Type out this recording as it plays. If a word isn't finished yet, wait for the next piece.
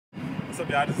What's up,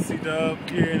 y'all? This is C-Dub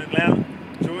here in Atlanta,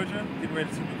 Georgia, getting ready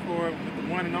to record with the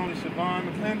one and only Shavonne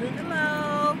McClendon.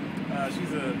 Hello.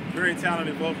 She's a very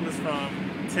talented vocalist from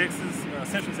Texas,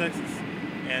 Central Texas,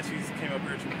 and she's came up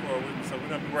here to record with me. So we're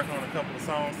going to be working on a couple of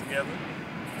songs together.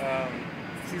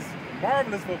 She's a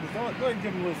marvelous vocalist. Go ahead and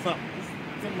give them a little something. Just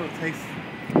give them a little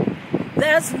taste.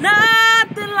 There's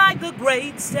nothing like the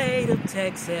great state of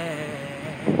Texas.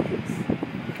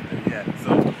 Yeah,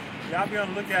 so y'all be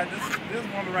on the lookout. This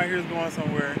woman right here is going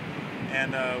somewhere,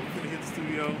 and we're going to hit the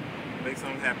studio and make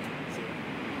something happen. So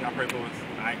y'all pray for us.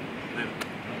 All right, later.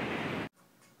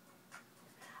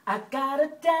 I got a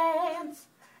dance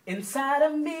inside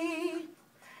of me.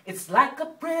 It's like a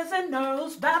prisoner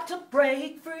who's about to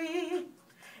break free.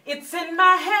 It's in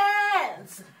my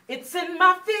hands, it's in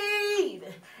my feet.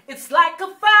 It's like a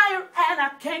fire and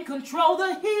I can't control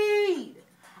the heat.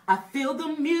 I feel the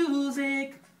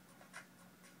music,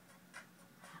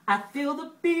 I feel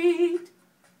the beat.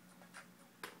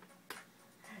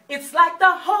 It's like the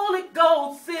Holy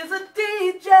Ghost is a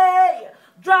DJ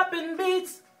dropping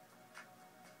beats.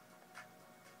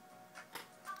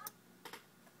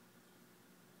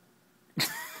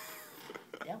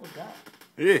 That was God.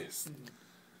 Yes.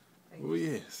 Oh,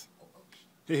 yes.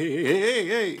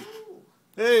 Hey.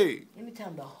 Hey.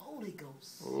 Anytime the Holy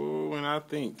Ghost Oh, and I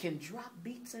think. can drop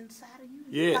beats inside of you,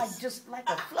 Yes. just like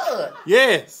a flood.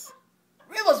 Yes.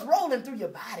 Rivers rolling through your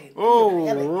body. Through Oh,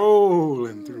 your belly.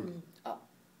 rolling through. Oh,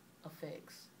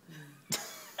 effects.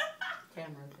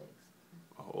 Camera effects.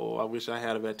 Oh, I wish I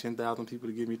had about 10,000 people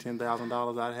to give me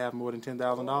 $10,000. I'd have more than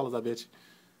 $10,000, I bet you.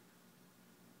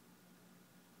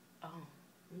 Oh,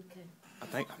 okay. I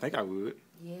think I would.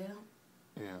 Yeah,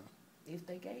 Yeah. if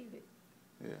they gave it.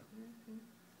 Yeah. Mm-hmm.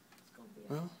 It's gonna be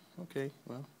Well, okay.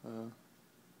 Well,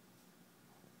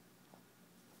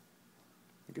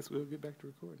 I guess we'll get back to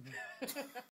recording.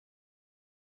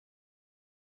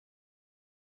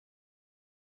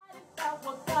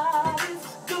 what God is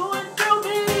doing through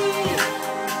me.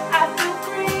 I feel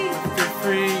free. Feel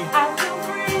free. I feel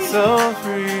free. So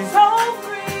free. So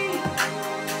free.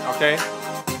 Okay.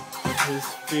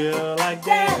 Just feel like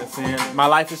dancing. My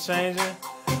life is changing.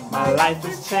 My life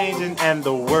is changing, and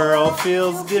the world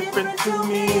feels different to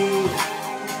me.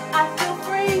 I feel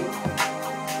free.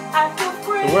 I feel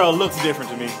free. The world looks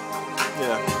different to me.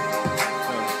 Yeah.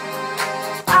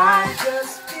 I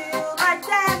just feel like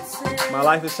dancing. My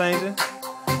life is changing.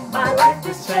 My life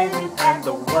is changing, and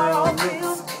the world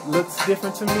looks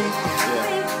different to me.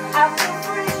 Yeah. I feel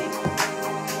free.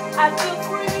 I feel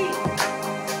free.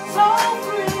 So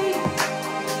free.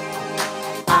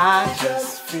 I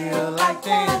just feel like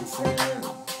dancing.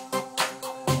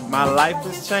 My life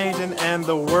is changing, and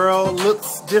the world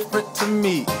looks different to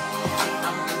me.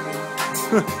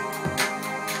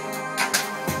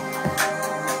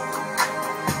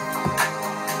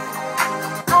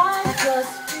 I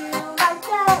just feel like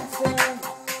dancing.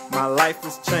 My life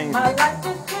is changing. My life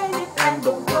is changing, and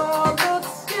the world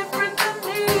looks different to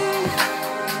me.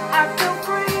 I feel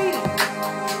free.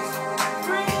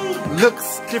 Free.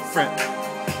 Looks different.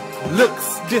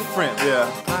 Looks different. Yeah.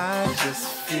 I just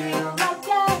feel like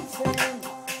dancing.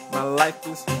 my life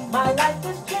is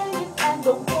changing, and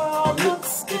the world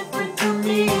looks different to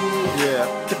me. Yeah.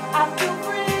 I feel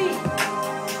free.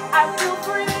 I feel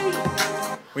free.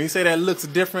 When you say that looks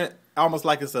different, almost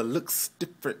like it's a looks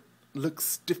different.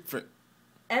 Looks different.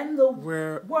 And the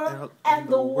world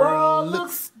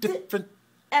looks different.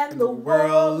 And the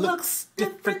world looks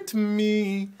different to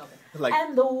me. Okay. Like,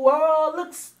 and the world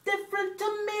looks different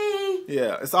to me.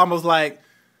 yeah, it's almost like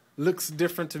looks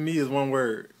different to me is one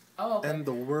word. Oh, okay. And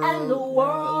the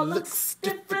world looks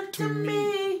different to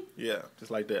me. Yeah, just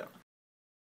like that.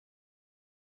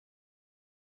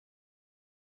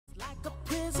 Like a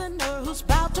prisoner who's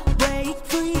about to break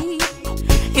free.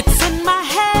 It's in my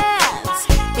hands,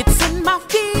 it's in my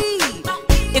feet.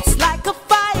 It's like a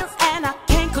fire and I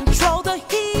can't control the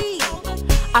heat.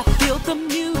 I feel the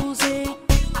music,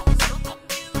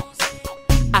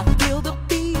 I feel the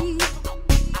beat.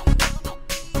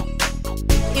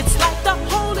 It's like the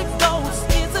Holy Ghost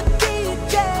is a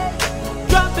DJ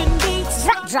dropping beats.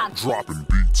 Dropping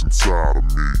beats inside of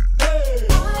me.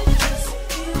 I